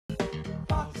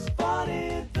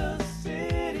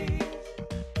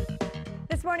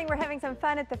This morning we're having some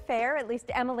fun at the fair. At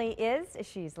least Emily is.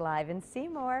 She's live in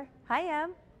Seymour. Hi,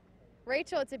 Em.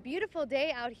 Rachel, it's a beautiful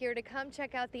day out here to come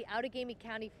check out the Outagamie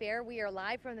County Fair. We are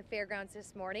live from the fairgrounds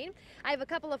this morning. I have a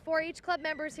couple of 4-H club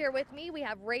members here with me. We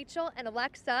have Rachel and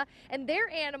Alexa and their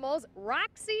animals,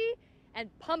 Roxy and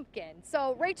Pumpkin.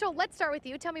 So Rachel, let's start with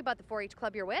you. Tell me about the 4-H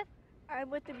club you're with.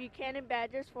 I'm with the Buchanan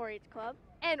Badgers 4-H club.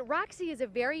 And Roxy is a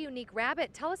very unique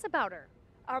rabbit. Tell us about her.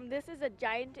 This is a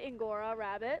giant Angora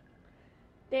rabbit.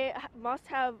 They must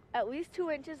have at least 2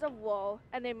 inches of wool,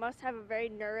 and they must have a very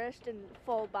nourished and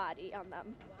full body on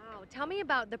them. Wow. Tell me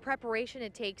about the preparation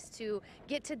it takes to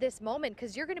get to this moment,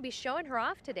 because you're going to be showing her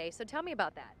off today. So tell me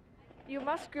about that. You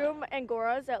must groom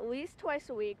Angoras at least twice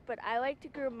a week, but I like to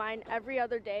groom mine every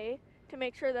other day to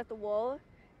make sure that the wool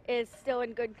is still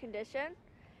in good condition.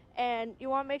 And you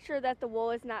want to make sure that the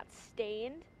wool is not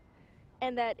stained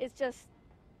and that it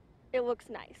looks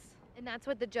nice. And that's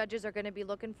what the judges are going to be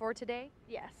looking for today?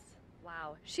 Yes.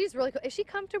 Wow. She's really cool. Is she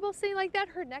comfortable sitting like that?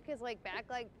 Her neck is like back.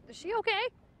 Like, is she okay?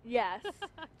 Yes.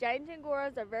 Giant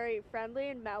Angoras are very friendly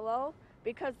and mellow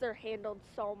because they're handled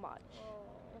so much.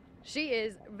 She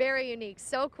is very unique.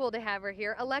 So cool to have her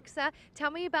here. Alexa, tell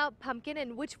me about Pumpkin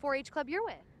and which 4-H club you're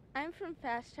with. I'm from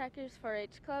Fast Trackers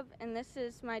 4-H Club, and this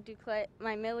is my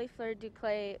Millie Fleur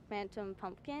Duclay Bantam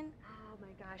Pumpkin. Oh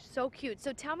my gosh, so cute.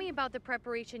 So tell me about the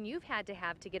preparation you've had to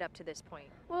have to get up to this point.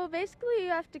 Well, basically you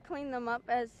have to clean them up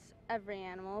as every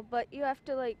animal, but you have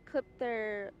to like clip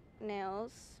their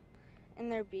nails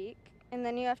and their beak, and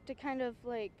then you have to kind of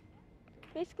like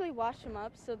basically wash them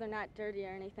up so they're not dirty or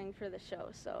anything for the show.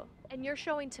 So. And you're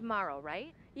showing tomorrow,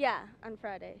 right? Yeah, on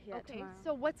Friday. Yeah, okay. Tomorrow.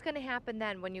 So what's going to happen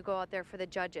then when you go out there for the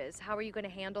judges? How are you going to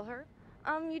handle her?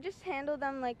 You just handle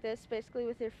them like this, basically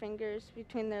with your fingers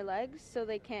between their legs so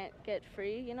they can't get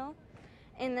free, you know?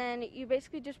 And then you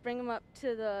basically just bring them up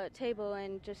to the table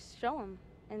and just show them.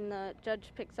 And the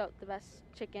judge picks out the best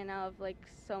chicken out of like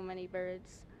so many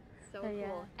birds. So cool. Yeah.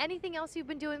 Anything else you've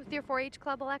been doing with your 4-H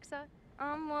club, Alexa?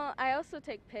 Well, I also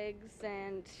take pigs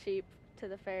and sheep to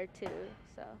the fair too,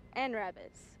 so, and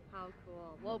rabbits. How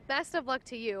cool. Well, best of luck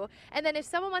to you. And then if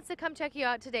someone wants to come check you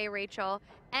out today, Rachel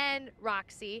and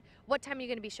Roxy, what time are you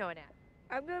going to be showing at?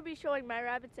 I'm going to be showing my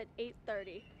rabbits at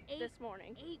 8:30 this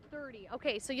morning. 8:30.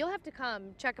 Okay, so you'll have to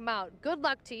come check them out. Good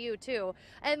luck to you, too.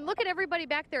 And look at everybody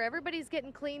back there. Everybody's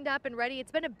getting cleaned up and ready.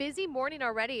 It's been a busy morning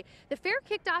already. The fair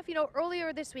kicked off,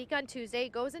 earlier this week on Tuesday.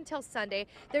 It goes until Sunday.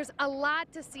 There's a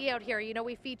lot to see out here.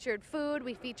 We featured food.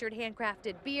 We featured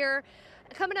handcrafted beer.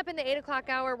 Coming up in the 8 o'clock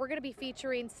hour, we're going to be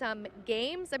featuring some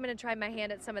games. I'm going to try my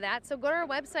hand at some of that. So go to our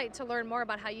website to learn more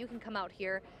about how you can come out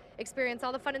here, experience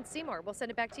all the fun in Seymour. We'll send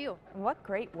it back to you. What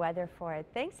great weather for it.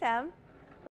 Thanks, Em.